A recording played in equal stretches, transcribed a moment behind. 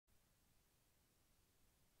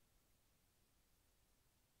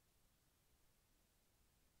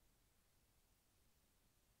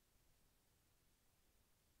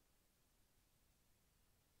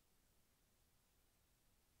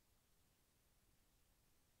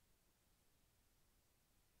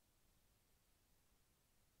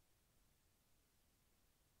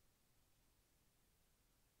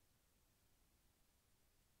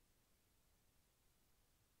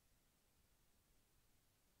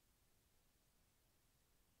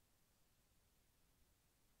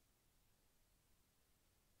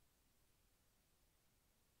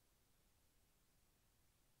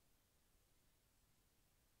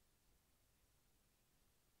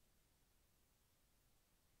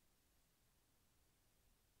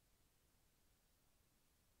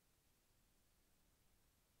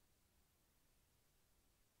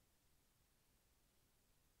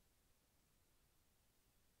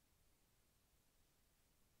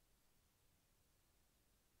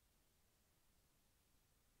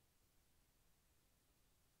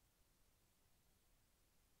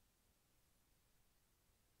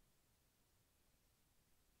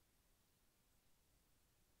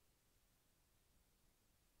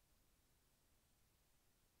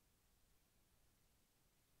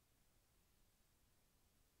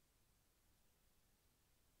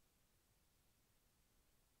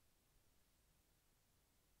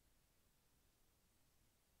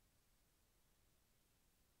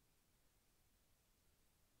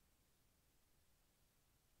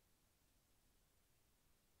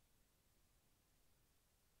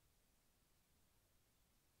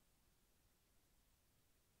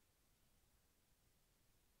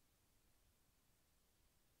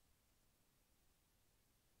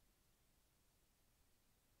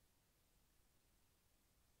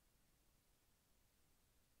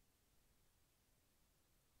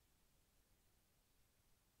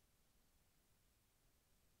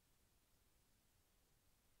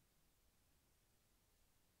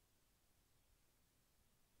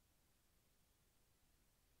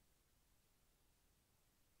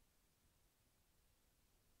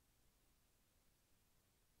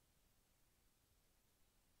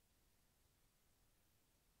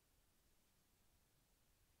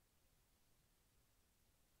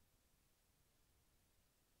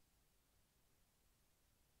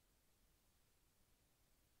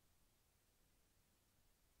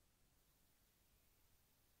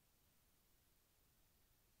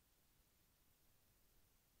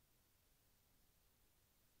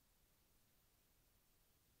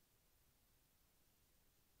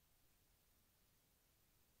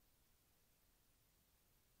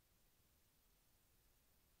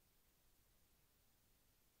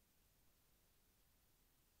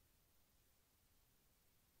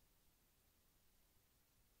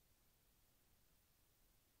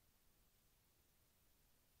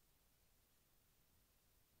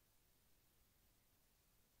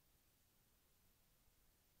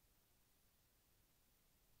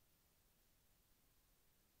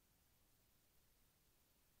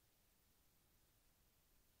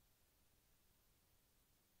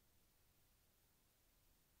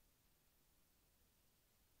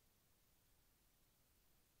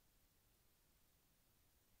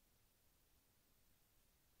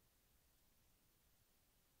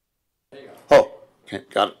Oh, okay,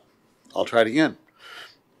 got it. I'll try it again.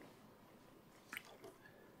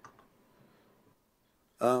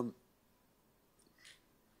 Um,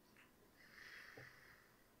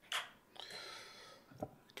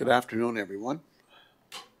 Good afternoon, everyone.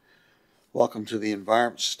 Welcome to the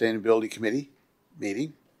Environment Sustainability Committee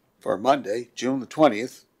meeting for Monday, June the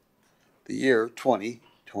 20th, the year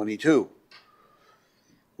 2022.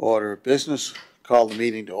 Order of business, call the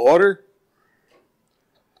meeting to order.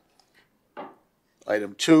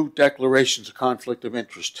 Item 2, declarations of conflict of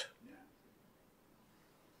interest.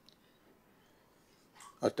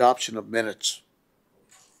 Adoption of minutes.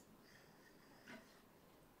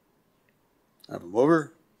 Have a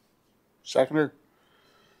mover? Seconder?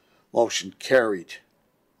 Motion carried.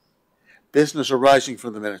 Business arising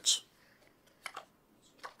from the minutes.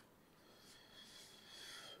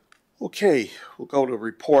 Okay, we'll go to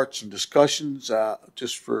reports and discussions.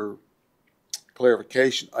 Just for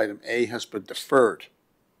clarification, item A has been deferred.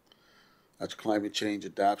 That's climate change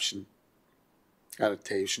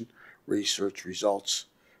adaptation, research results.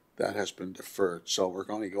 That has been deferred. So we're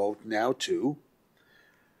going to go now to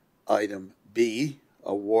item B,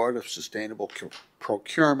 award of sustainable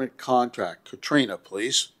procurement contract. Katrina,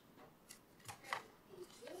 please.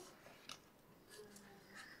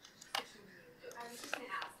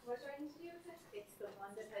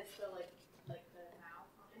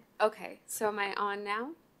 Okay, so am I on now?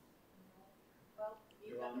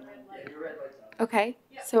 Okay,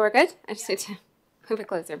 so we're good? I just need to move it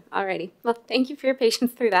closer. Alrighty. Well, thank you for your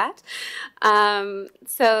patience through that.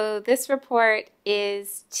 So this report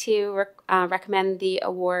is to recommend the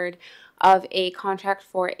award of a contract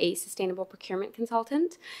for a sustainable procurement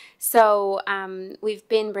consultant. So we've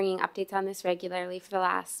been bringing updates on this regularly for the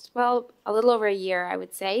last, well, a little over a year, I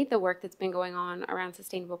would say, the work that's been going on around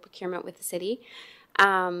sustainable procurement with the city.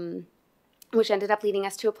 Which ended up leading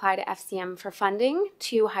us to apply to FCM for funding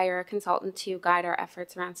to hire a consultant to guide our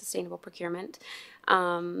efforts around sustainable procurement.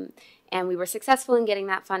 And we were successful in getting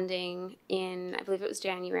that funding in, I believe it was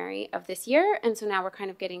January of this year. And so now we're kind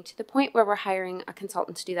of getting to the point where we're hiring a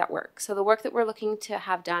consultant to do that work. So the work that we're looking to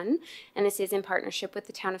have done, and this is in partnership with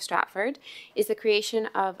the town of Stratford, is the creation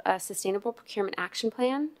of a sustainable procurement action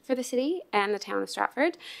plan for the city and the town of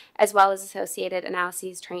Stratford, as well as associated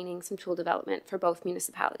analyses, training, some tool development for both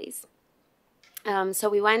municipalities. So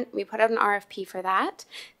we put out an RFP for that,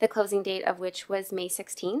 the closing date of which was May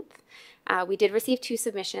 16th. We did receive 2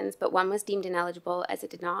 submissions, but one was deemed ineligible as it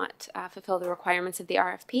did not fulfill the requirements of the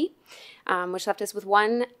RFP, which left us with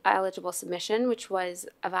 1 eligible submission, which was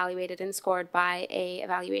evaluated and scored by a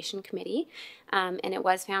evaluation committee, and it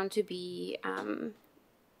was found to be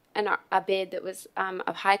a bid that was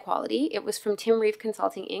of high quality. It was from Tim Reeve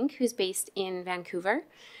Consulting Inc., who's based in Vancouver.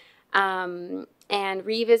 And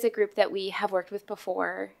Reeve is a group that we have worked with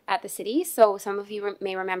before at the city. So some of you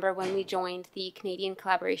may remember when we joined the Canadian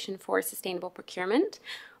Collaboration for Sustainable Procurement,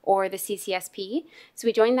 or the CCSP. So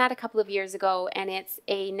we joined that a couple of years ago, and it's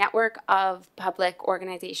a network of public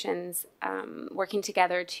organizations working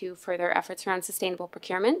together to further efforts around sustainable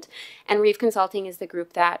procurement. And Reeve Consulting is the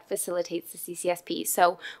group that facilitates the CCSP.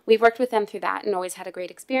 So we've worked with them through that and always had a great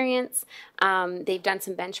experience. They've done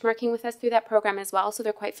some benchmarking with us through that program as well, so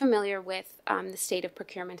they're quite familiar with the state of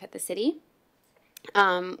procurement at the city.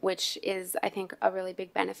 Which is, I think, a really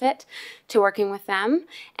big benefit to working with them.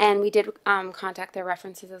 And we did contact their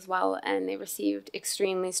references as well, and they received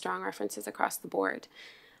extremely strong references across the board.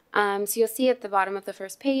 So you'll see at the bottom of the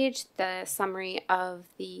first page the summary of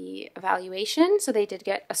the evaluation. So they did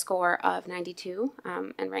get a score of 92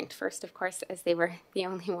 and ranked first, of course, as they were the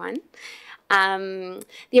only one.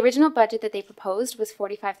 The original budget that they proposed was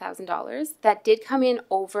 $45,000. That did come in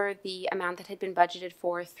over the amount that had been budgeted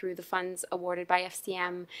for through the funds awarded by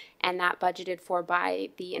FCM and that budgeted for by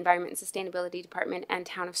the Environment and Sustainability Department and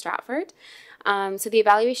Town of Stratford. So the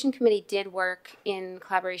evaluation committee did work in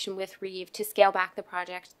collaboration with Reeve to scale back the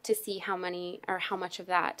project to see how much of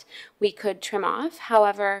that we could trim off.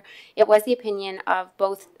 However, it was the opinion of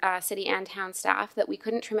both city and town staff that we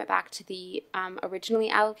couldn't trim it back to the originally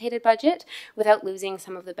allocated budget without losing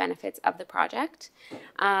some of the benefits of the project.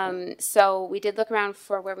 So we did look around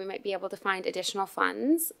for where we might be able to find additional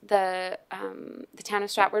funds. The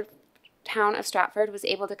town of Stratford was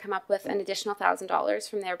able to come up with an additional $1,000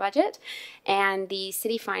 from their budget, and the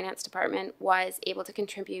city finance department was able to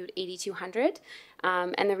contribute $8,200.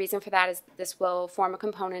 And the reason for that is this will form a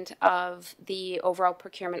component of the overall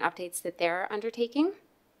procurement updates that they're undertaking.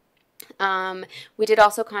 We did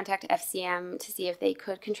also contact FCM to see if they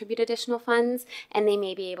could contribute additional funds, and they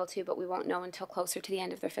may be able to, but we won't know until closer to the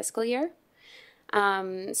end of their fiscal year.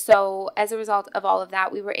 So as a result of all of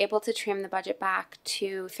that, we were able to trim the budget back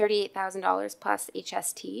to $38,000 plus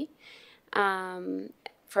HST.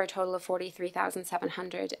 For a total of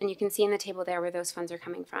 $43,700, and you can see in the table there where those funds are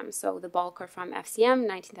coming from. So the bulk are from FCM,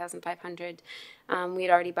 $19,500. We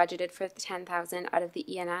had already budgeted for the $10,000 out of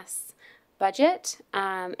the ENS budget,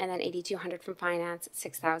 and then $8,200 from finance,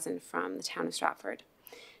 $6,000 from the town of Stratford.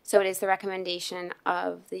 So it is the recommendation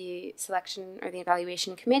of the selection or the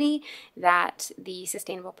evaluation committee that the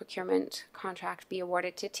sustainable procurement contract be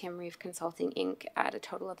awarded to Tim Reeve Consulting Inc. at a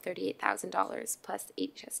total of $38,000 plus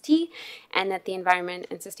HST, and that the Environment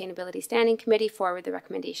and Sustainability Standing Committee forward the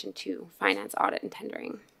recommendation to Finance, Audit, and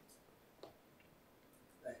Tendering.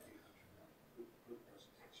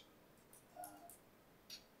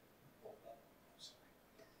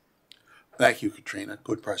 Thank you, Katrina.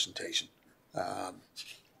 Good presentation.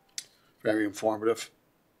 Very informative.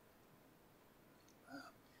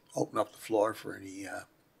 Open up the floor for any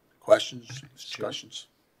questions, discussions.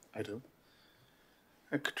 I do.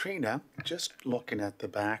 Katrina, just looking at the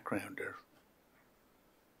background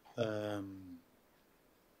there,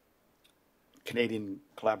 Canadian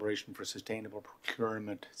Collaboration for Sustainable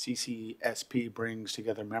Procurement, CCSP brings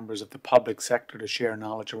together members of the public sector to share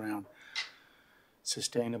knowledge around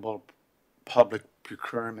sustainable public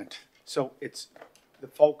procurement. So it's the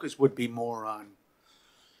focus would be more on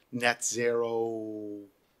net zero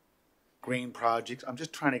green projects. I'm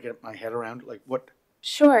just trying to get my head around like what.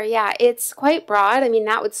 Sure, yeah, it's quite broad. I mean,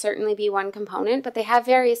 that would certainly be one component, but they have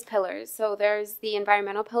various pillars. So there's the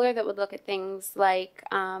environmental pillar that would look at things like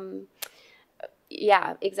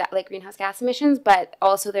like greenhouse gas emissions, but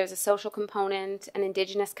also there's a social component, an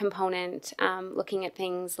indigenous component, looking at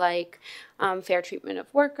things like fair treatment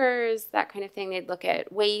of workers, that kind of thing. They'd look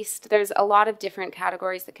at waste. There's a lot of different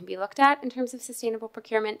categories that can be looked at in terms of sustainable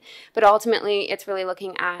procurement, but ultimately it's really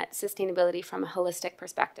looking at sustainability from a holistic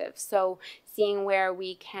perspective. So seeing where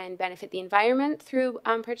we can benefit the environment through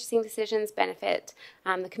purchasing decisions, benefit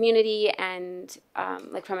the community, and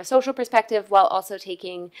like from a social perspective, while also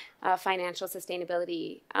taking financial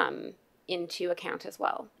sustainability into account as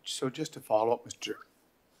well. So just to follow up, Mr.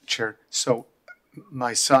 Chair, so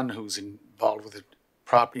my son who's involved with the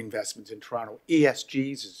property investments in Toronto,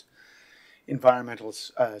 ESGs is environmental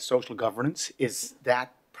social governance. Is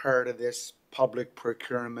that part of this public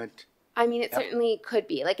procurement? I mean, it certainly could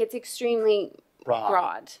be. Like, it's extremely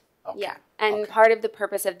broad. Okay. Yeah. And part of the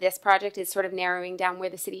purpose of this project is sort of narrowing down where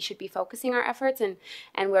the city should be focusing our efforts and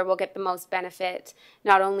where we'll get the most benefit,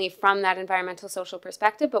 not only from that environmental social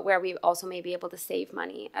perspective, but where we also may be able to save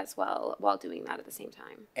money as well while doing that at the same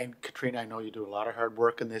time. And Katrina, I know you do a lot of hard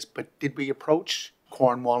work in this, but did we approach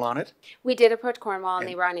Cornwall on it? We did approach Cornwall and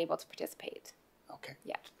they were unable to participate. Okay.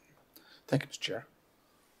 Yeah. Thank you, Mr. Chair.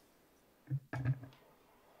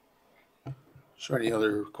 So any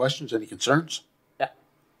other questions, any concerns? Yeah.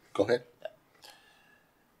 Go ahead. Yeah.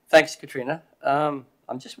 Thanks, Katrina. I'm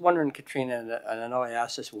just wondering, Katrina, and I know I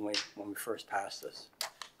asked this when we first passed this.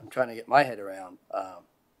 I'm trying to get my head around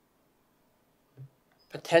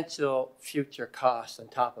potential future costs on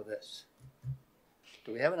top of this.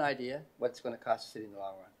 Do we have an idea what it's going to cost the city in the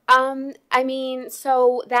long run? I mean,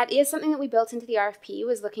 so that is something that we built into the RFP,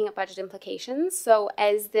 was looking at budget implications. So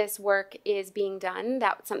as this work is being done,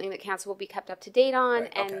 that's something that council will be kept up to date on,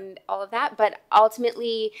 Right, okay. and all of that. But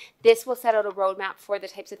ultimately, this will set out a roadmap for the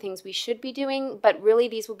types of things we should be doing. But really,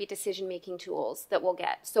 these will be decision-making tools that we'll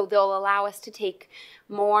get. So they'll allow us to take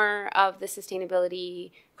more of the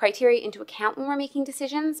sustainability criteria into account when we're making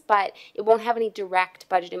decisions, but it won't have any direct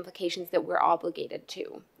budget implications that we're obligated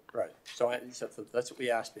to. Right. So that's what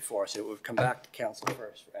we asked before. So it would come back to council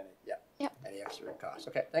first for any extra costs.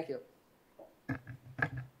 Okay. Thank you.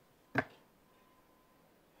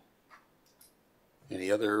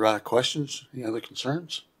 Any other questions? Any other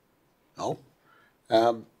concerns? No.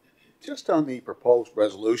 Just on the proposed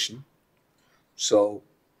resolution. So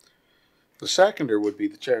the seconder would be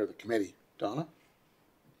the chair of the committee. Donna?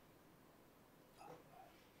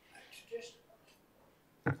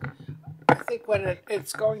 I think when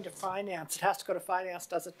it's going to finance, it has to go to finance,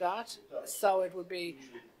 does it not? So it would be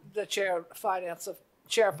the chair of finance would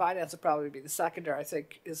probably be the seconder, I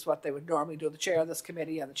think, is what they would normally do, the chair of this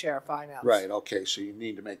committee and the chair of finance. Right, okay, so you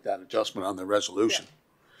need to make that adjustment on the resolution.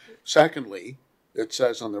 Yeah. Secondly, it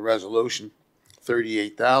says on the resolution,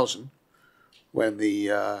 38,000, when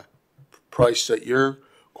the price that you're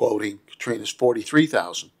quoting, Katrina, is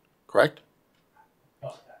 43,000, correct?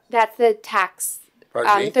 That's the tax.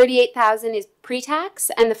 38,000 is pre-tax,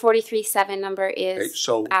 and the 43,700 number is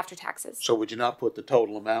after taxes. So would you not put the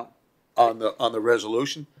total amount on the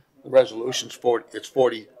resolution? The resolution's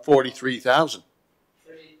 43,000.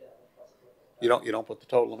 You don't put the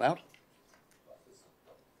total amount?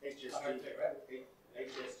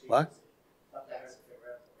 What?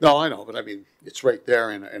 No, I know, but I mean, it's right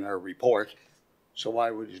there in our report. So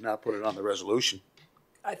why would you not put it on the resolution?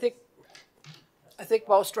 I think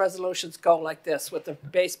most resolutions go like this, with the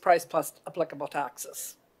base price plus applicable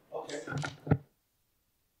taxes. Okay.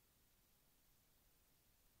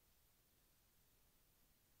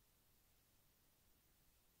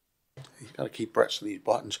 You got to keep pressing these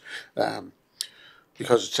buttons,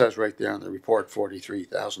 because it says right there in the report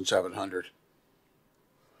 43,700.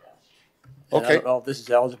 And I Okay. don't know if this is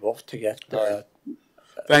eligible to get All right.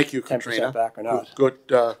 Thank you, 10% Katrina. back or not. Good,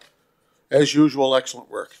 as usual, excellent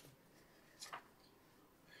work.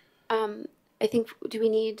 I think, do we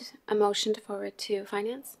need a motion to forward to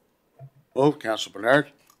finance? Move, Councillor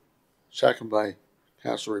Bernard. Second by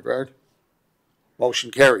Councillor Rivard.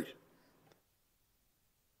 Motion carried.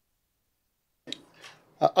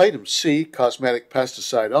 Item C, cosmetic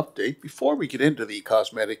pesticide update. Before we get into the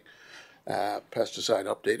cosmetic pesticide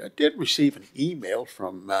update, I did receive an email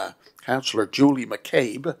from Councillor Julie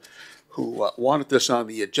McCabe, who wanted this on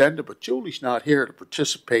the agenda, but Julie's not here to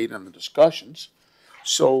participate in the discussions.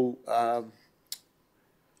 So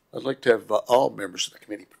I'd like to have all members of the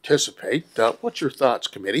committee participate. What's your thoughts,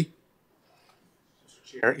 committee?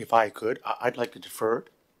 Chair, if I could, I'd like to defer it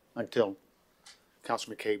until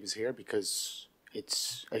Councillor McCabe is here, because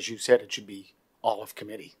it's, as you said, it should be all of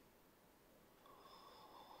committee.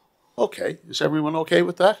 Okay, is everyone okay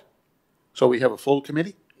with that? So we have a full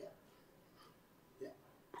committee? Yeah.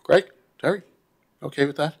 Greg, Terry, okay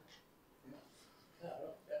with that?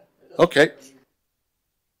 Okay.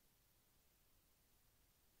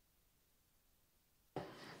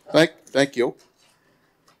 Thank you.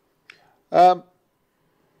 I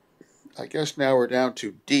guess now we're down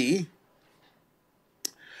to D.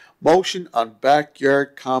 Motion on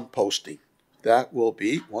backyard composting. That will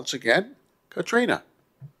be, once again, Katrina.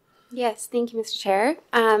 Yes, thank you, Mr. Chair.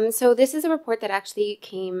 So this is a report that actually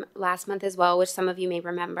came last month as well, which some of you may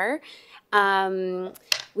remember.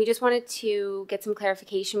 We just wanted to get some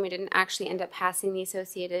clarification. We didn't actually end up passing the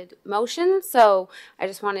associated motion, so I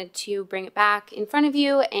just wanted to bring it back in front of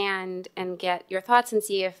you and get your thoughts and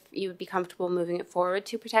see if you would be comfortable moving it forward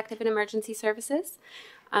to Protective and Emergency Services.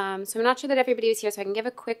 So I'm not sure that everybody was here, so I can give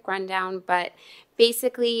a quick rundown, but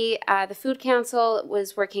basically the Food Council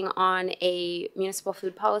was working on a municipal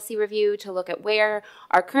food policy review to look at where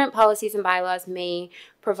our current policies and bylaws may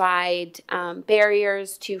provide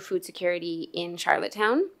barriers to food security in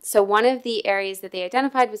Charlottetown. So one of the areas that they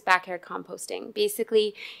identified was backyard composting.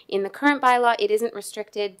 Basically, in the current bylaw, it isn't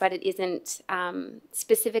restricted, but it isn't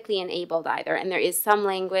specifically enabled either, and there is some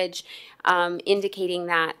language indicating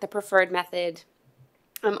that the preferred method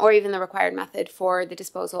or even the required method for the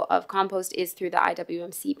disposal of compost is through the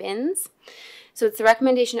IWMC bins. So it's the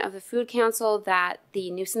recommendation of the Food Council that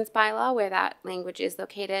the nuisance bylaw, where that language is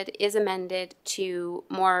located, is amended to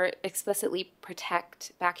more explicitly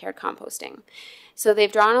protect backyard composting. So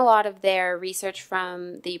they've drawn a lot of their research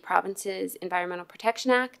from the province's Environmental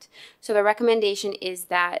Protection Act. So the recommendation is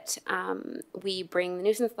that we bring the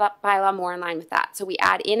nuisance bylaw more in line with that. So we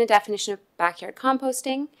add in a definition of backyard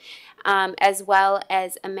composting, as well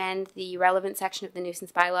as amend the relevant section of the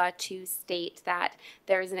nuisance bylaw to state that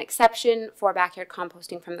there is an exception for backyard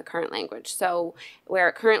composting from the current language. So where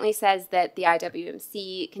it currently says that the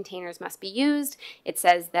IWMC containers must be used, it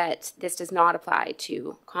says that this does not apply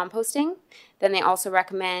to composting. Then they also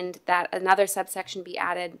recommend that another subsection be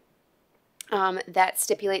added that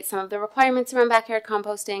stipulates some of the requirements around backyard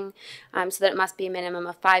composting, so that it must be a minimum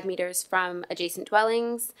of 5 meters from adjacent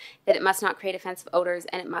dwellings, that it must not create offensive odors,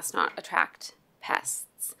 and it must not attract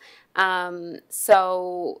pests.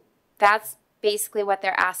 So that's basically what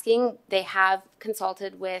they're asking. They have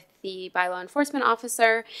consulted with the bylaw enforcement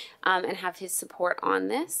officer and have his support on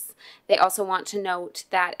this. They also want to note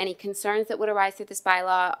that any concerns that would arise through this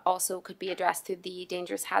bylaw also could be addressed through the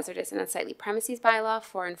dangerous, hazardous, and unsightly premises bylaw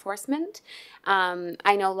for enforcement.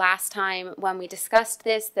 I know last time when we discussed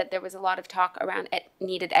this that there was a lot of talk around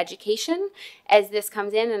needed education as this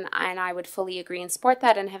comes in, and I would fully agree and support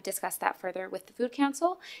that and have discussed that further with the Food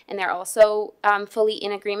Council, and they're also fully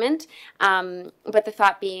in agreement. But the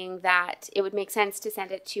thought being that it would make sense to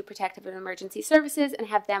send it to Protective and Emergency Services and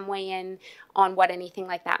have them weigh in on what anything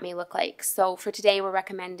like that may look like. So for today, we're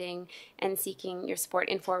recommending and seeking your support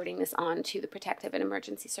in forwarding this on to the Protective and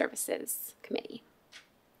Emergency Services Committee.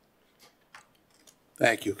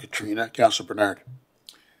 Thank you, Katrina. Councillor Bernard.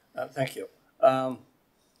 Thank you.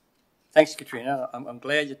 Thanks, Katrina. I'm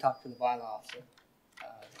glad you talked to the bylaw officer.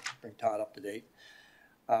 Bring Todd up to date.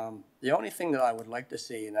 The only thing that I would like to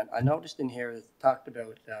see, and I noticed in here, it talked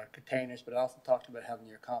about containers, but it also talked about having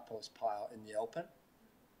your compost pile in the open.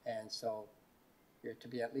 And so you're to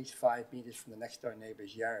be at least 5 meters from the next door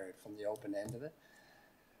neighbor's yard from the open end of it.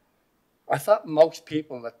 I thought most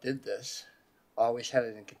people that did this always had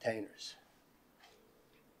it in containers.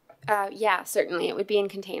 Yeah, certainly. It would be in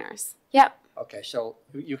containers. Yep. Okay, so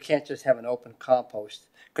you can't just have an open compost,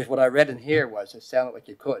 because what I read in here was it sounded like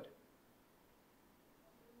you could.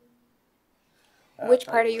 Which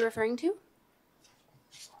part are you referring to?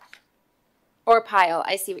 Or pile.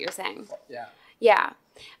 I see what you're saying. Yeah. Yeah.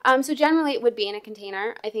 So generally it would be in a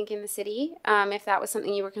container, I think, in the city. If that was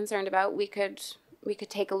something you were concerned about, we could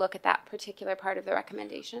take a look at that particular part of the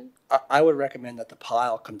recommendation. I would recommend that the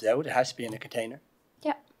pile comes out. It has to be in a container.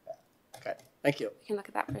 Yep. Okay, thank you. We can look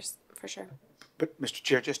at that for sure. But, Mr.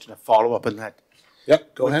 Chair, just in a follow-up on that,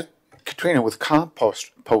 Yep, go ahead. Katrina, with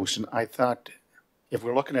composting, I thought if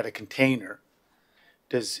we're looking at a container,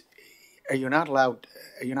 are you not,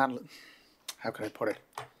 how can I put it?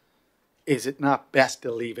 Is it not best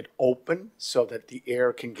to leave it open so that the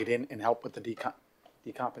air can get in and help with the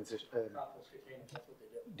decomposition,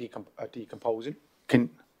 decomposing?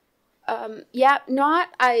 Yeah,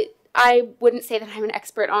 I wouldn't say that I'm an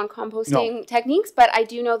expert on composting techniques, but I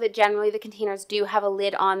do know that generally the containers do have a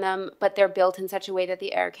lid on them, but they're built in such a way that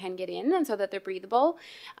the air can get in and so that they're breathable.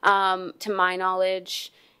 To my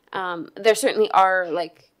knowledge, there certainly are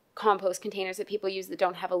like compost containers that people use that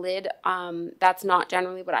don't have a lid. That's not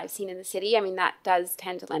generally what I've seen in the city. I mean, that does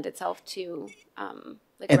tend to lend itself to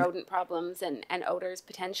rodent problems and odors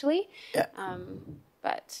potentially. Yeah.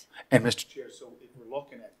 But Mr. Chair, so if we're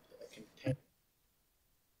looking at a container,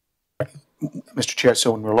 Mr. Chair, so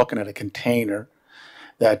when we're looking at a container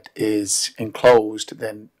that is enclosed,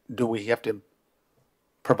 then do we have to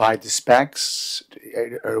provide the specs?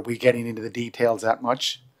 Are we getting into the details that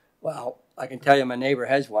much? Well, I can tell you my neighbor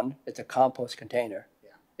has one. It's a compost container.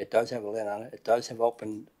 Yeah. It does have a lid on it. It does have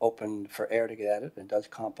open for air to get at it. It does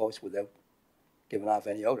compost without giving off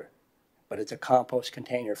any odor. But it's a compost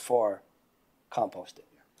container for composting.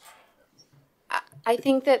 I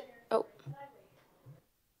think that,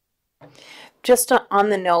 Just on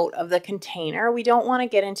the note of the container, we don't want to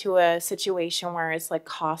get into a situation where it's like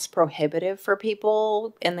cost prohibitive for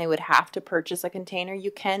people and they would have to purchase a container.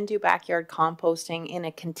 You can do backyard composting in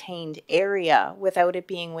a contained area without it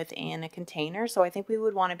being within a container. So I think we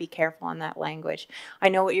would want to be careful on that language. I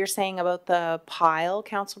know what you're saying about the pile,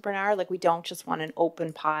 Councillor Bernard. Like, we don't just want an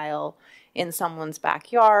open pile in someone's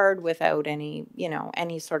backyard without any,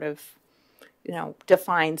 any sort of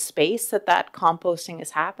defined space that composting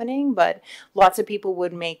is happening, but lots of people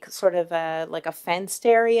would make sort of a fenced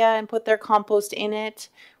area and put their compost in it,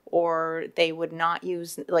 or they would not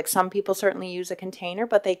use, some people certainly use a container,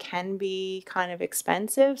 but they can be kind of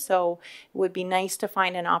expensive. So it would be nice to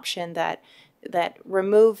find an option that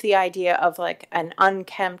remove the idea of an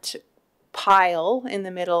unkempt pile in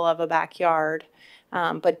the middle of a backyard,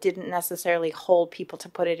 but didn't necessarily hold people to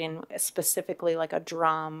put it in specifically like a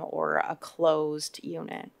drum or a closed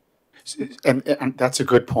unit. And that's a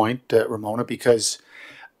good point, Ramona, because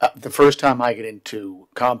the first time I got into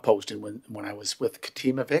composting when I was with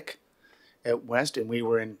Katimavik at West, and we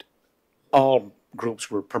were all groups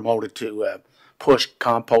were promoted to push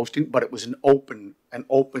composting, but it was an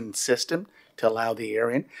open system to allow the air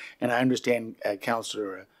in. And I understand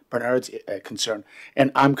Councillor Bernard's concern, and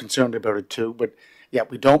I'm concerned about it too, but yeah,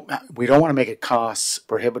 we don't want to make it cost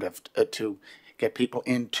prohibitive to get people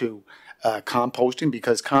into composting,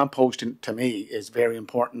 because composting to me is very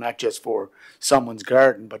important, not just for someone's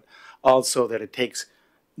garden, but also that it takes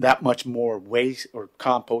that much more waste or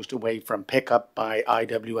compost away from pickup by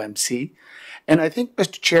IWMC. And I think,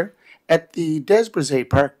 Mr. Chair, at the Des Brisets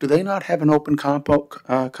Park, do they not have an open compost,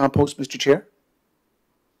 Mr. Chair?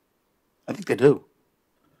 I think they do.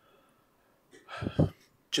 Do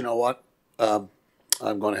you know what?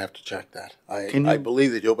 I'm going to have to check that. I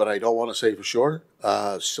believe they do, but I don't want to say for sure.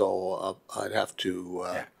 So I'd have to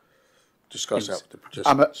discuss that with the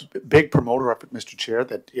participants. I'm a big promoter of it, Mr. Chair.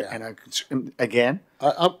 And I'm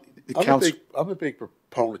a big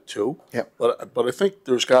proponent too. Yeah. But I think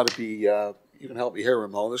there's got to be. You can help me here,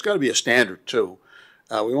 Ramon. There's got to be a standard too.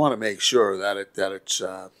 We want to make sure that it's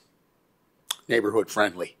neighborhood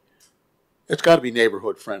friendly. It's got to be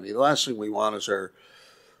neighborhood friendly. The last thing we want is the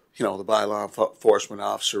bylaw enforcement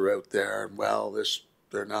officer out there, and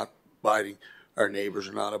they're not abiding. Our neighbors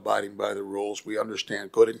are not abiding by the rules. We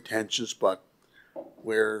understand good intentions, but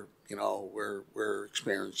we're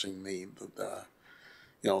experiencing the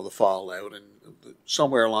fallout, and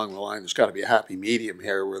somewhere along the line, there's got to be a happy medium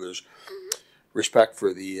here where there's respect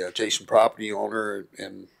for the adjacent property owner,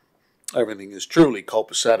 and everything is truly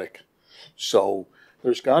copacetic. So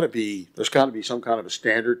there's got to be some kind of a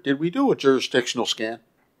standard. Did we do a jurisdictional scan?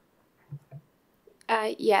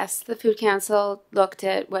 Yes, the Food Council looked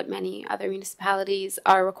at what many other municipalities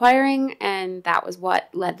are requiring, and that was what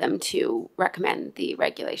led them to recommend the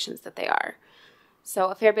regulations that they are. So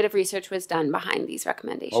a fair bit of research was done behind these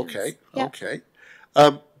recommendations. Okay, Yep. okay.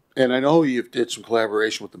 And I know you did some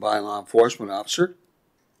collaboration with the bylaw enforcement officer.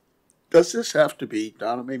 Does this have to be,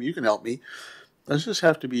 Donna, maybe you can help me, does this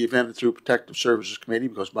have to be vetted through Protective Services Committee,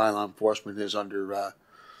 because bylaw enforcement is under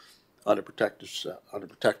protective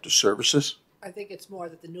services? I think it's more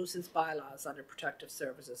that the nuisance bylaw is under protective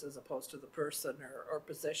services as opposed to the person or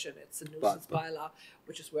position. It's a nuisance bylaw,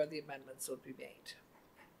 which is where the amendments would be made.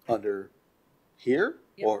 Under here?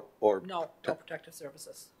 Yep. Or No, protective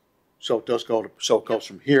services, so it does go to, so it goes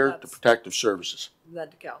from here to That's- Protective Services, then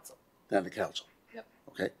to council. then to council? Yep.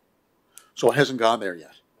 Okay. So it hasn't gone there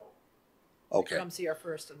yet? Okay. It comes here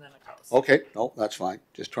first and then it goes. Okay, no, that's fine.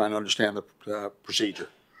 Just trying to understand the procedure.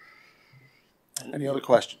 Any other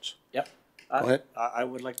questions? Yep. Go ahead. I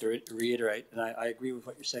would like to reiterate, and I agree with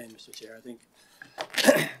what you're saying, Mr. Chair. I think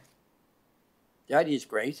the idea is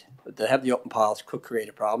great, but to have the open piles could create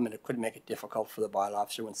a problem, and it could make it difficult for the bylaw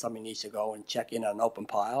officer when somebody needs to go and check in on an open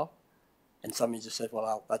pile, and somebody just says,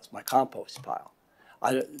 well, that's my compost pile.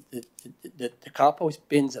 The compost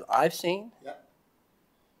bins that I've seen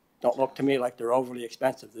don't look to me like they're overly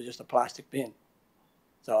expensive. They're just a plastic bin.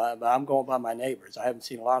 So I'm going by my neighbors. I haven't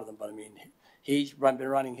seen a lot of them, but I mean, he's been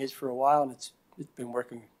running his for a while, and it's been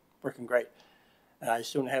working great. And I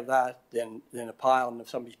sooner have that than a pile in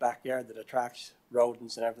somebody's backyard that attracts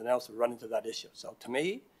rodents and everything else that run into that issue. So to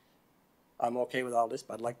me, I'm okay with all this,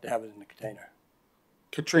 but I'd like to have it in a container.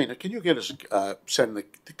 Katrina, can you get us, send the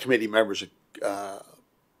committee members a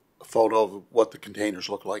photo of what the containers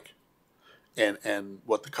look like and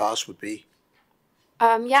what the cost would be?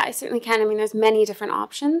 Yeah, I certainly can. I mean, there's many different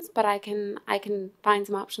options, but I can find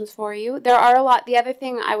some options for you. There are a lot. The other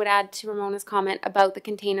thing I would add to Ramona's comment about the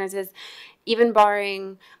containers is, even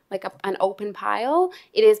barring like an open pile,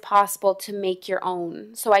 it is possible to make your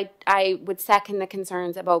own. So I would second the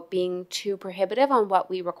concerns about being too prohibitive on what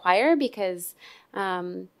we require, because,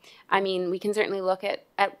 I mean, we can certainly look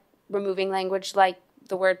at removing language like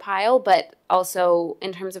the word pile, but also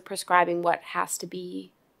in terms of prescribing what has to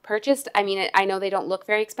be purchased. I mean, I know they don't look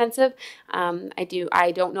very expensive.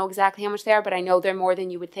 I don't know exactly how much they are, but I know they're more than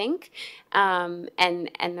you would think. And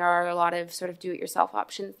there are a lot of sort of do-it-yourself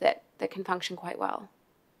options that can function quite well.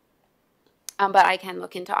 But I can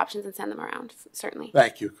look into options and send them around, certainly.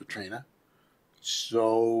 Thank you, Katrina.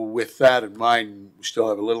 So with that in mind, we still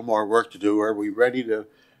have a little more work to do. Are we ready to,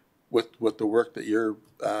 with the work that you're,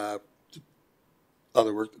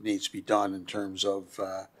 other work that needs to be done in terms of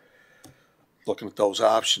looking at those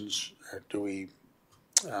options? Do we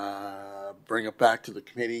bring it back to the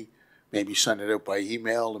committee, maybe send it out by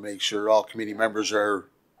email to make sure all committee members are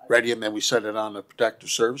ready, and then we send it on to Protective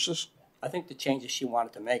Services? I think the changes she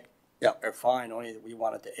wanted to make are fine, only that we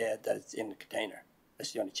wanted to add that it's in the container.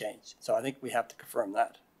 That's the only change. So I think we have to confirm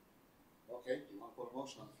that. Okay, do you want to put a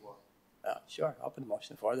motion on the floor? Sure, I'll put a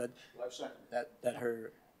motion for that. Second. That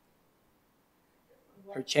her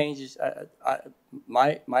changes.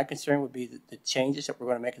 My concern would be that the changes that we're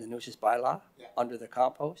going to make in the nuisance bylaw under the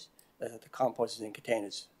compost, that the compost is in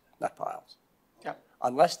containers, not piles. Yeah.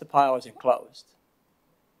 Unless the pile is enclosed,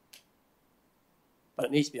 but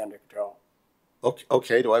it needs to be under control.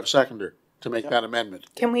 Okay, do I have a seconder to make that amendment?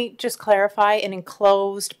 Can we just clarify, an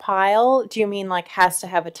enclosed pile? Do you mean like has to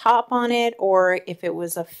have a top on it, or if it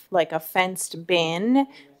was like a fenced bin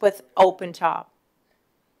with open top?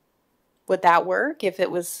 Would that work if it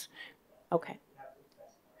was, okay.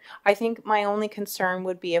 I think my only concern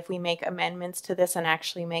would be if we make amendments to this and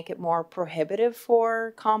actually make it more prohibitive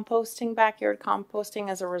for composting, backyard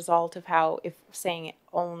composting, as a result of how, if saying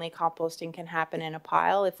only composting can happen in a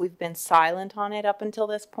pile, if we've been silent on it up until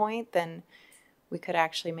this point, then we could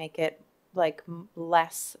actually make it like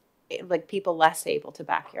less, like people less able to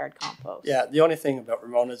backyard compost. Yeah, the only thing about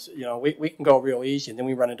Ramona is, we can go real easy and then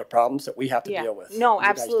we run into problems that we have to deal with. No, You guys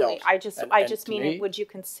absolutely. don't. I just to mean, me, would you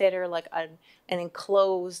consider like an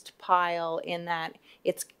enclosed pile in that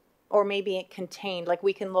it's, or maybe it contained, like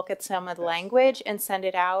we can look at some of the language and send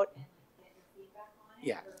it out?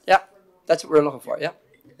 Yeah, that's what we're looking for, yeah.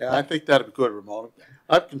 Yeah, I think that'd be good, Ramona.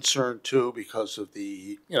 I'm concerned too because of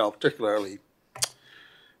the, particularly,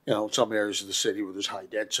 in some areas of the city where there's high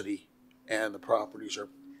density and the properties are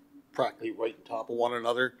practically right on top of one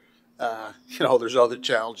another. There's other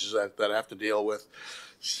challenges that I have to deal with.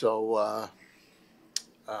 So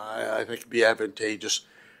I think it'd be advantageous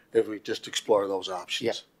if we just explore those options.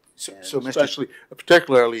 Yeah. So, And so Mr. especially,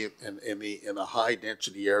 particularly in the high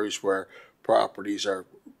density areas where properties are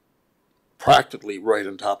practically right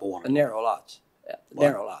on top of one The another. narrow lots, yeah, the What?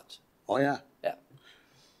 narrow lots. Oh, yeah.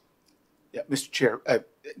 Yeah, Mr. Chair,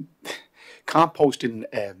 composting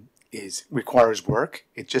requires work.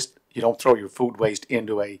 It just, you don't throw your food waste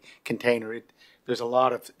into a container.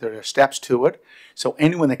 There are steps to it. So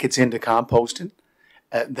anyone that gets into composting,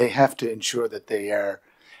 they have to ensure that they are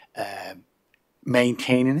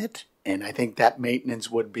maintaining it. And I think that maintenance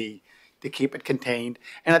would be to keep it contained.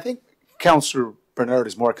 And I think Councillor Bernard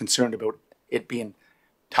is more concerned about it being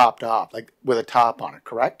topped off, like with a top on it,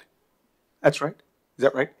 correct? That's right. Is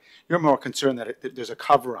that right? You're more concerned that there's a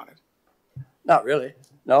cover on it. Not really.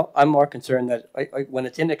 No, I'm more concerned that when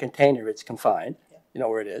it's in a container, it's confined. You know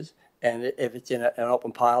where it is. And if it's in an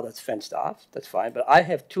open pile that's fenced off, that's fine. But I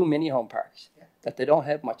have 2 mini home parks that they don't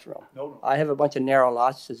have much room. No. I have a bunch of narrow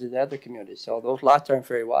lots as in other communities. So those lots aren't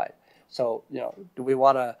very wide. So, do we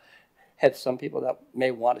want to have some people that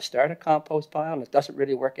may want to start a compost pile and it doesn't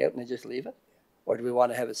really work out and they just leave it? Or do we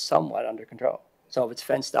want to have it somewhat under control? So if it's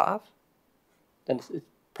fenced off, then it's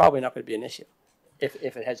probably not going to be an issue. If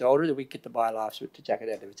it has odor, then we get the bylaws to check it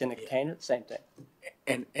out. If it's in a container, same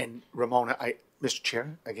thing. And Ramona, Mr.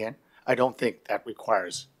 Chair, again, I don't think that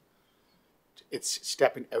requires, it's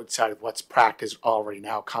stepping outside of what's practiced already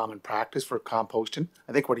now, common practice for composting.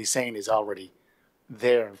 I think what he's saying is already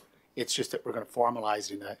there. It's just that we're going to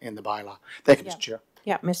formalize it in the bylaw. Thank you, Mr. Chair.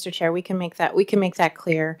 Yeah, Mr. Chair, we can make that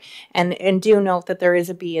clear. And do note that there is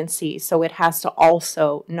a B and C, so it has to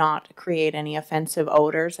also not create any offensive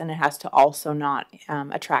odors, and it has to also not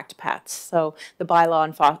attract pets. So the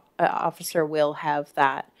bylaw officer will have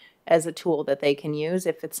that as a tool that they can use.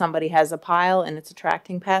 If somebody has a pile and it's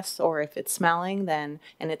attracting pests, or if it's smelling, and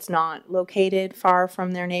it's not located far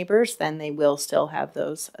from their neighbors, then they will still have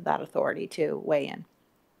that authority to weigh in.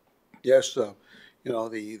 Yes, the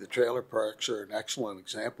trailer parks are an excellent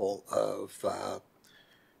example of,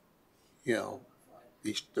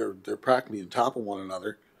 they're practically on top of one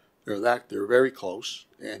another. They're very close,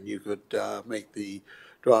 and you could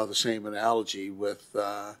draw the same analogy with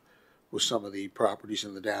some of the properties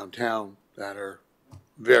in the downtown that are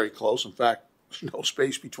very close. In fact, there's no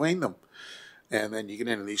space between them, and then you get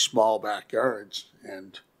into these small backyards,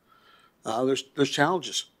 and there's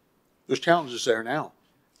challenges. There's challenges there now.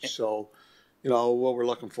 So, what we're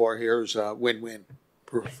looking for here is a win-win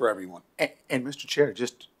for everyone. And Mr. Chair,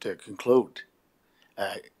 just to conclude,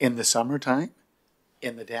 in the summertime,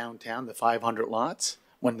 in the downtown, the 500 lots,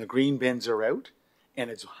 when the green bins are out and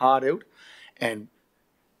it's hot out, and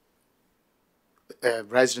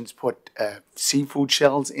residents put seafood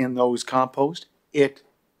shells in those compost, it's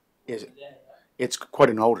quite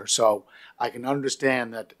an odor. So I can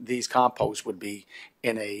understand that these composts would be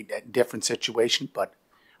in a different situation, but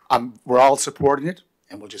we're all supporting it,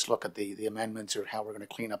 and we'll just look at the amendments or how we're going to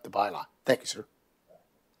clean up the bylaw. Thank you, sir.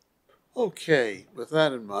 Okay, with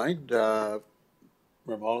that in mind,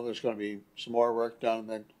 Ramona, there's going to be some more work done, and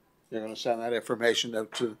then you're going to send that information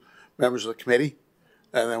out to members of the committee,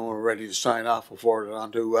 and then when we're ready to sign off, we'll forward it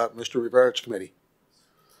on to Mr. Rivero's committee.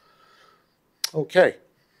 Okay.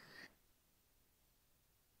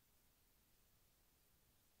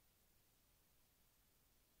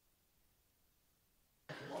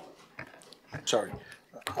 Sorry.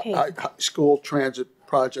 Okay. High School Transit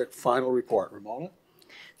Project final report. Ramona?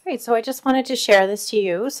 Great, so I just wanted to share this to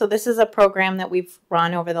you. So this is a program that we've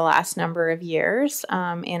run over the last number of years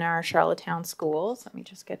in our Charlottetown schools. Let me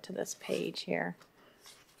just get to this page here.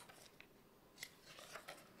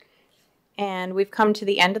 And we've come to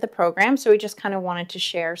the end of the program, so we just kind of wanted to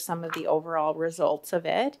share some of the overall results of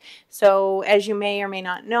it. So as you may or may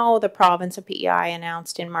not know, the province of PEI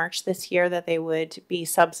announced in March this year that they would be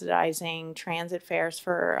subsidizing transit fares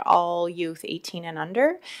for all youth 18 and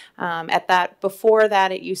under. Before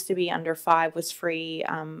that, it used to be under 5 was free,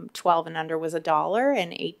 12 and under was $1,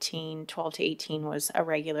 and 12 to 18 was a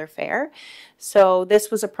regular fare. So this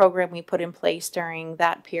was a program we put in place during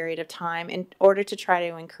that period of time in order to try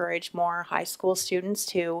to encourage more high school students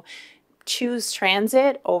to choose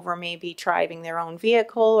transit over maybe driving their own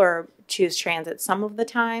vehicle, or choose transit some of the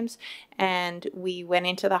times. And we went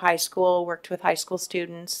into the high school, worked with high school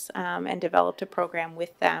students, and developed a program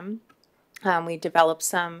with them. We developed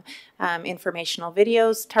some informational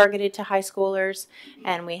videos targeted to high schoolers,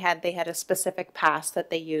 and they had a specific pass that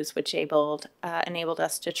they used, which enabled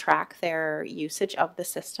us to track their usage of the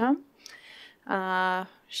system. This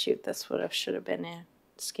should have been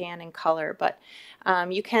scan in color, but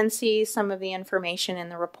you can see some of the information in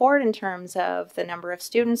the report in terms of the number of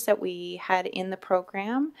students that we had in the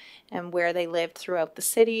program and where they lived throughout the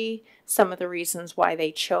city, some of the reasons why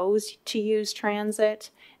they chose to use transit,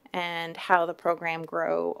 and how the program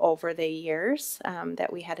grew over the years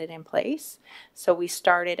that we had it in place. So we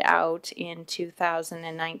started out in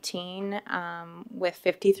 2019 with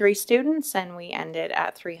 53 students, and we ended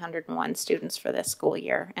at 301 students for this school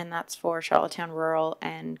year, and that's for Charlottetown Rural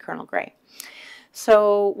and Colonel Grey.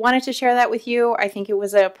 So wanted to share that with you. I think it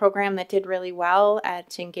was a program that did really well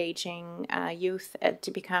at engaging youth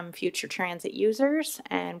to become future transit users,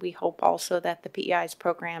 and we hope also that the PEI's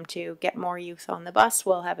program to get more youth on the bus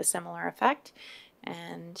will have a similar effect.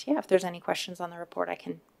 And yeah, if there's any questions on the report, I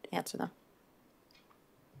can answer them.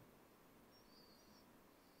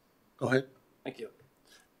 Go ahead. Thank you.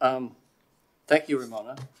 Thank you,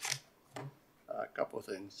 Ramona. A couple of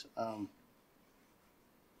things.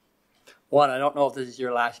 One, I don't know if this is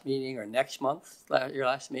your last meeting or next month, your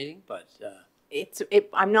last meeting, but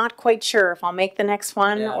I'm not quite sure if I'll make the next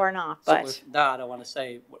one or not. But so with that, I want to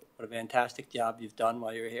say what a fantastic job you've done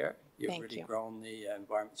while you're here. You've Thank really you. grown the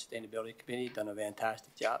Environment Sustainability Committee, done a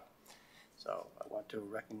fantastic job. So I want to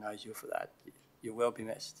recognize you for that. You will be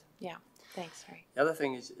missed. yeah, thanks, Harry. The other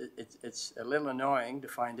thing is it's a little annoying to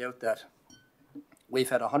find out that we've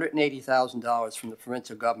had $180,000 from the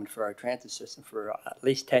provincial government for our transit system for at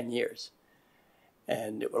least 10 years.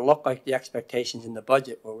 And it would look like the expectations in the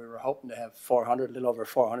budget where we were hoping to have 400, a little over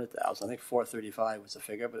 400,000. I think 435 was the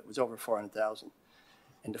figure, but it was over 400,000.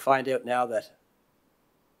 And to find out now that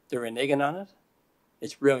they're reneging on it,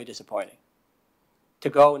 it's really disappointing. To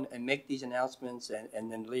go and make these announcements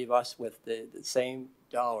and then leave us with the same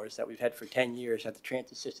dollars that we've had for 10 years, that the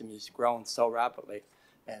transit system has grown so rapidly,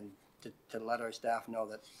 and to let our staff know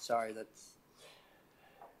that, sorry, that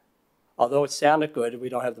although it sounded good, we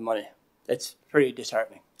don't have the money. It's pretty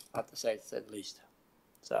disheartening, I have to say, at least.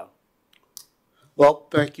 So, Well,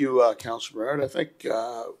 thank you, Councilor Barrett. I think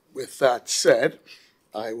with that said,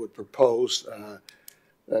 I would propose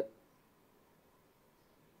that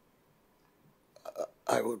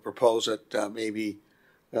maybe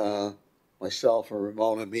myself or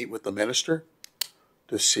Ramona meet with the minister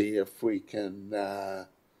to see if we can have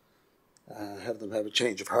them have a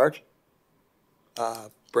change of heart,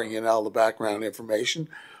 bring in all the background information,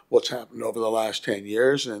 what's happened over the last 10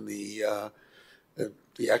 years, and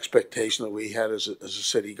the expectation that we had as a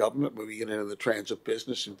city government when we get into the transit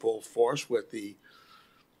business in full force with the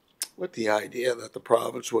idea that the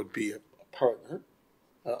province would be a partner,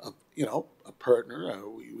 a partner.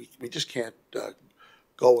 We just can't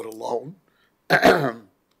go it alone.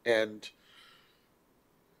 And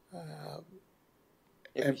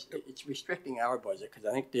it's restricting our budget because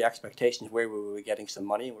I think the expectation is where we were getting some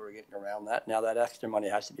money and we were getting around that. Now that extra money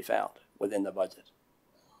has to be found within the budget.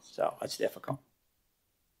 So it's difficult.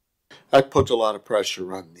 That puts a lot of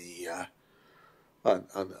pressure on the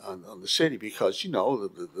on the city because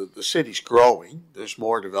the city's growing. There's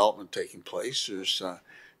more development taking place. There's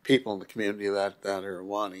people in the community that are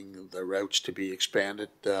wanting the routes to be expanded.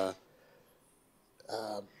 They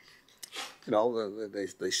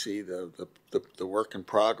see the work in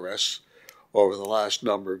progress over the last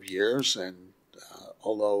number of years, and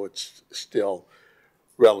although it's still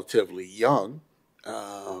relatively young,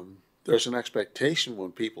 there's an expectation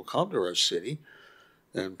when people come to our city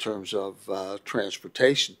in terms of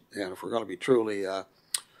transportation, and if we're going to be truly a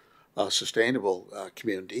sustainable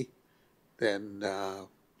community, then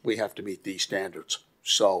we have to meet these standards.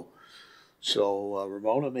 So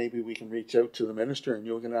Ramona, maybe we can reach out to the minister, and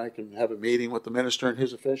you and I can have a meeting with the minister and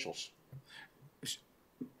his officials.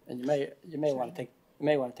 And you may want to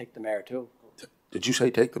take the mayor too. Did you say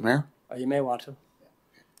take the mayor? Or you may want to.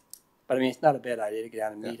 But I mean, it's not a bad idea to get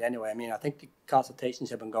down and meet anyway. I mean, I think the consultations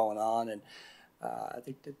have been going on, and I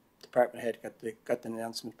think the department head got the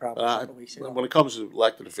announcement probably a couple weeks ago. When it comes to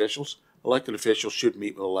elected officials should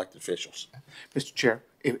meet with elected officials. Mr. Chair,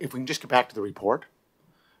 if we can just get back to the report.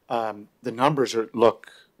 The numbers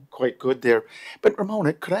look quite good there. But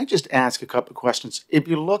Ramona, could I just ask a couple of questions? If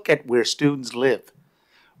you look at where students live,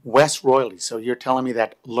 West Royalty, so you're telling me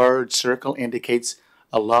that large circle indicates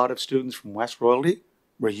a lot of students from West Royalty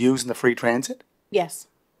were using the free transit? Yes.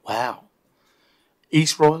 Wow.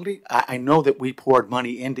 East Royalty, I know that we poured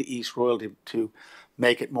money into East Royalty to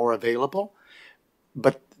make it more available,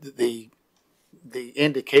 but the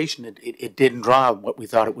indication, it didn't draw what we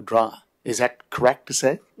thought it would draw. Is that correct to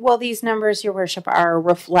say? Well, these numbers, Your Worship, are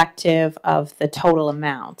reflective of the total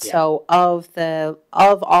amount. Yeah. So of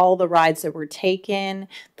all the rides that were taken,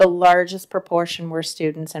 the largest proportion were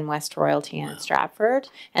students in West Royalty and Stratford,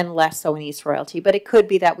 and less so in East Royalty. But it could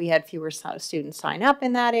be that we had fewer students sign up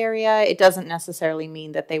in that area. It doesn't necessarily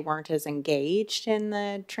mean that they weren't as engaged in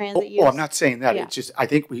the transit use. Oh, I'm not saying that. Yeah. It's just I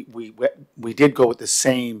think we did go with the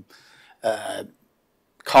same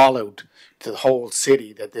call out to the whole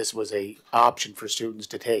city that this was a option for students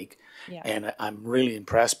to take. Yeah. And I'm really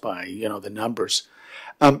impressed by, the numbers.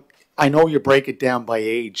 I know you break it down by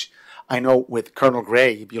age. I know with Colonel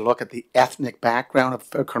Gray, if you look at the ethnic background of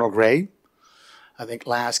Colonel Gray, I think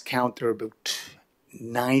last count there were about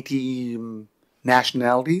 90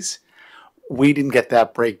 nationalities. We didn't get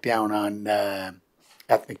that breakdown on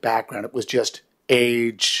ethnic background. It was just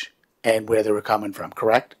age and where they were coming from,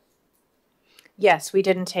 correct? Yes, we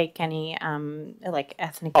didn't take any like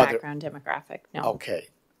ethnic background demographic. No. Okay.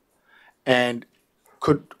 And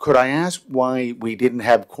could I ask why we didn't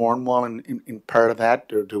have Cornwall in part of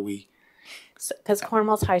that, or do we? Because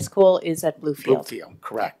Cornwall's high school is at Bluefield. Bluefield,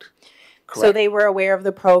 correct. So they were aware of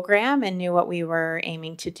the program and knew what we were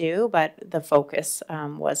aiming to do, but the focus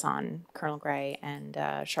was on Colonel Gray and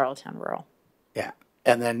Charlottetown Rural. Yeah.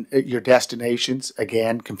 And then your destinations,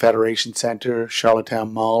 again, Confederation Center,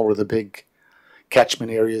 Charlottetown Mall were the big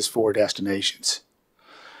catchment areas for destinations.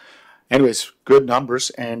 Anyways, good numbers,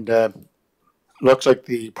 and looks like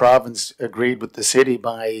the province agreed with the city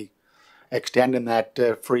by extending that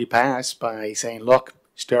free pass by saying, look,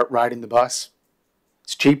 start riding the bus.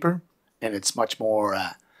 It's cheaper, and it's much more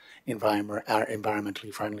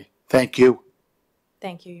environmentally friendly. Thank you.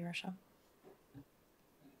 Thank you, Your Worship.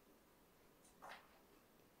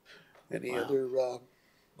 Any other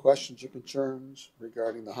questions or concerns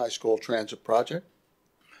regarding the high school transit project?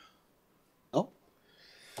 No?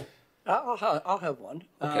 I'll have one.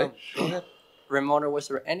 Okay, go ahead. Ramona, was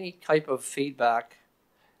there any type of feedback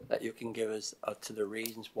that you can give us to the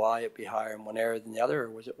reasons why it be higher in one area than the other, or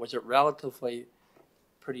was it relatively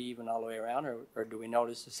pretty even all the way around, or do we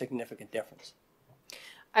notice a significant difference?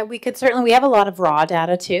 We have a lot of raw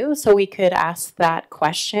data too, so we could ask that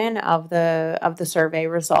question of the survey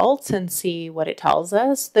results and see what it tells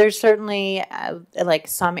us. There's certainly like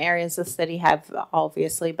some areas of the city have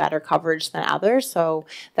obviously better coverage than others, so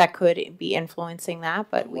that could be influencing that.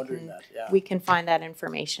 But we can find that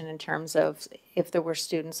information in terms of if there were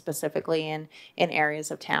students specifically in areas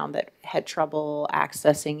of town that had trouble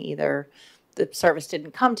accessing, either the service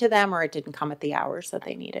didn't come to them or it didn't come at the hours that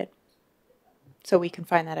they needed. So we can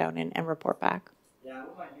find that out and report back. Yeah, I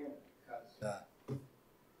don't mind hearing it because,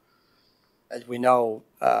 as we know,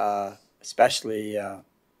 especially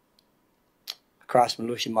across from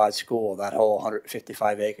Lucy Maud School, that whole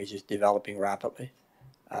 155 acres is developing rapidly.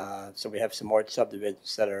 So we have some more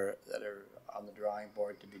subdivisions that are on the drawing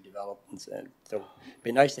board to be developed, and so it'd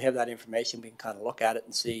be nice to have that information. We can kind of look at it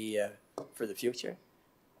and see for the future,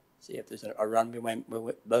 see if there's a run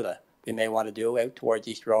we may want to do out towards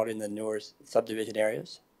East Road in the newer subdivision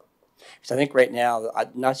areas. Because I think right now, I'm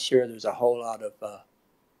not sure there's a whole lot of...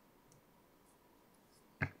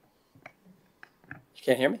 You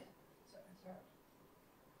can't hear me?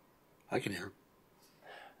 I can hear.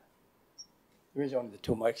 There is only the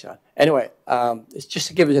two mics on. Anyway, it's just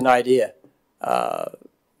to give us an idea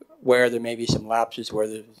where there may be some lapses, where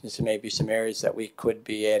there may be some areas that we could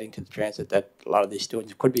be adding to the transit that a lot of these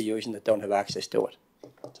students could be using that don't have access to it.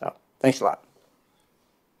 So, thanks a lot.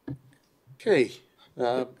 Okay.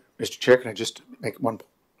 Mr. Chair, can I just make one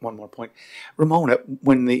more point? Ramona,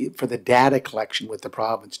 for the data collection with the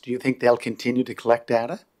province, do you think they'll continue to collect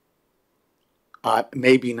data?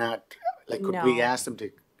 Maybe not. Like, could we ask them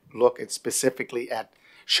to look at specifically at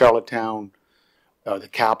Charlottetown, the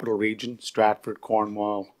capital region, Stratford,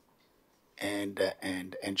 Cornwall, and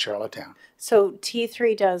Charlottetown? So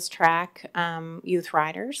T3 does track youth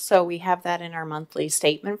riders, so we have that in our monthly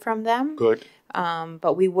statement from them. Good.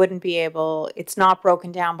 But we wouldn't be able, it's not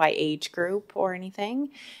broken down by age group or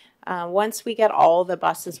anything. Once we get all the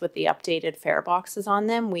buses with the updated fare boxes on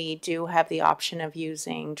them, we do have the option of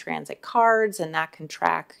using transit cards, and that can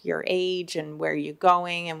track your age and where you're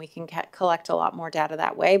going, and we can collect a lot more data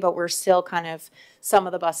that way. But we're still some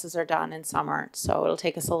of the buses are done and some aren't, so it'll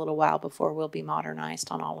take us a little while before we'll be modernized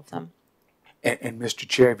on all of them. And Mr.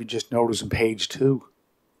 Chair, if you just notice on page 2,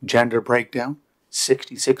 gender breakdown,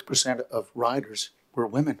 66% of riders were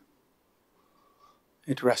women.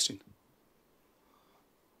 Interesting.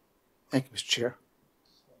 Thank you, Mr. Chair.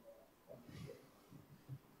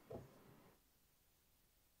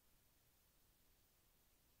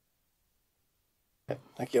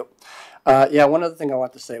 Thank you. Yeah, one other thing I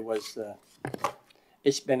want to say was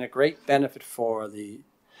it's been a great benefit for the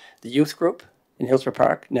youth group in Hillsborough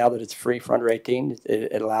Park. Now that it's free for under 18,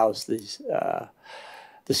 it allows these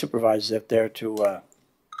the supervisors up there to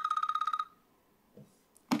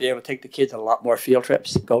be able to take the kids on a lot more field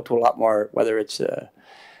trips, go to a lot more, whether it's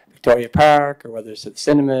Victoria Park or whether it's at the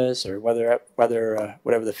cinemas or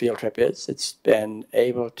whatever the field trip is. It's been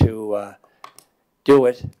able to do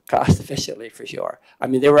it cost efficiently for sure. I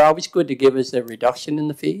mean, they were always good to give us a reduction in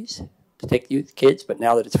the fees to take the youth kids, but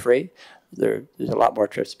now that it's free, there's a lot more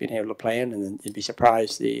trips being able to plan, and then you'd be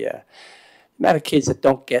surprised the amount of kids that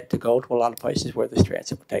don't get to go to a lot of places where this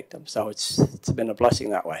transit will take them. So it's been a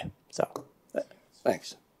blessing that way. So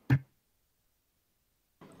thanks.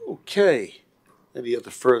 Okay. Any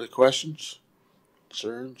other further questions,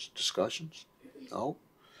 concerns, discussions? No?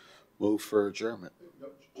 Move for adjournment.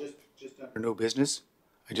 Just under new business,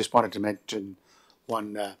 I just wanted to mention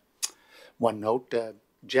one note.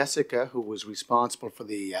 Jessica, who was responsible for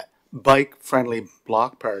the bike-friendly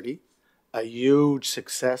block party, a huge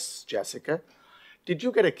success, Jessica. Did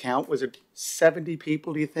you get a count? Was it 70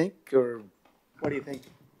 people, do you think? Or what do you think?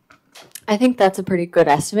 I think that's a pretty good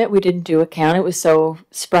estimate. We didn't do a count. It was so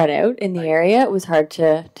spread out in the area. It was hard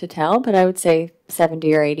to tell, but I would say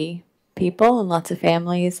 70 or 80 people and lots of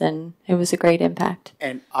families, and it was a great impact.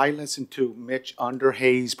 And I listened to Mitch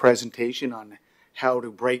Underhay's presentation on how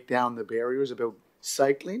to break down the barriers about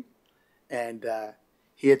cycling, and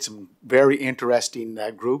he had some very interesting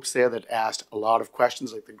groups there that asked a lot of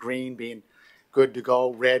questions, like the green being good to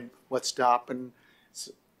go, red, what's stopping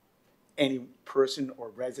any person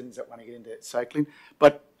or residents that want to get into cycling.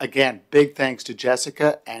 But again, big thanks to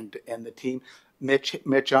Jessica and the team. Mitch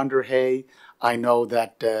Underhay, I know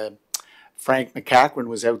that Frank McCachran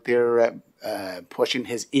was out there pushing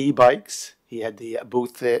his e-bikes. He had the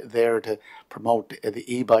booth there to promote the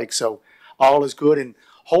e-bikes. So all is good, and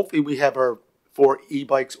hopefully we have our 4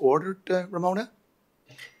 e-bikes ordered, Ramona?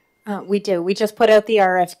 We do. We just put out the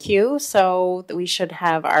RFQ, so we should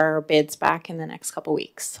have our bids back in the next couple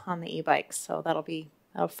weeks on the e-bikes. So that'll be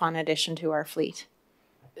a fun addition to our fleet.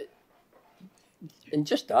 And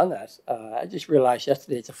just on that, I just realized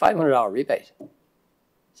yesterday it's a $500 rebate.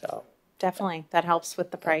 So Definitely. That helps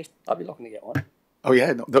with the price. I'll be looking to get one. Oh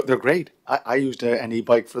yeah, no, they're great. I used an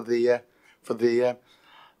e-bike for the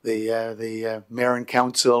mayor and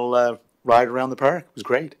council ride around the park. It was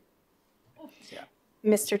great.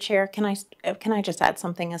 Mr. Chair, can I just add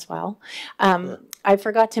something as well? I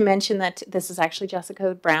forgot to mention that this is actually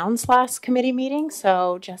Jessica Brown's last committee meeting,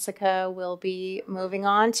 so Jessica will be moving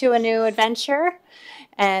on to a new adventure,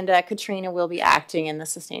 and Katrina will be acting in the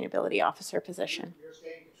sustainability officer position. You're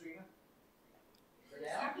staying, Katrina?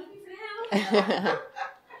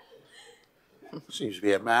 Seems to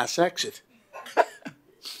be a mass exit.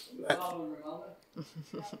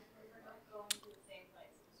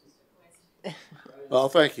 Well,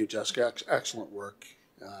 thank you, Jessica. Excellent work.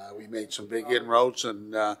 We made some big inroads,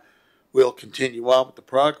 and we'll continue on with the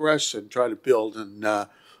progress and try to build on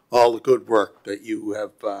all the good work that you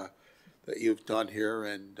have that you've done here,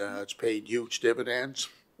 and it's paid huge dividends.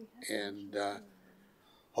 And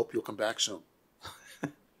hope you'll come back soon.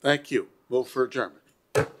 Thank you. Move for adjournment.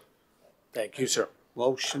 Thank you, sir.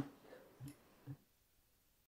 Motion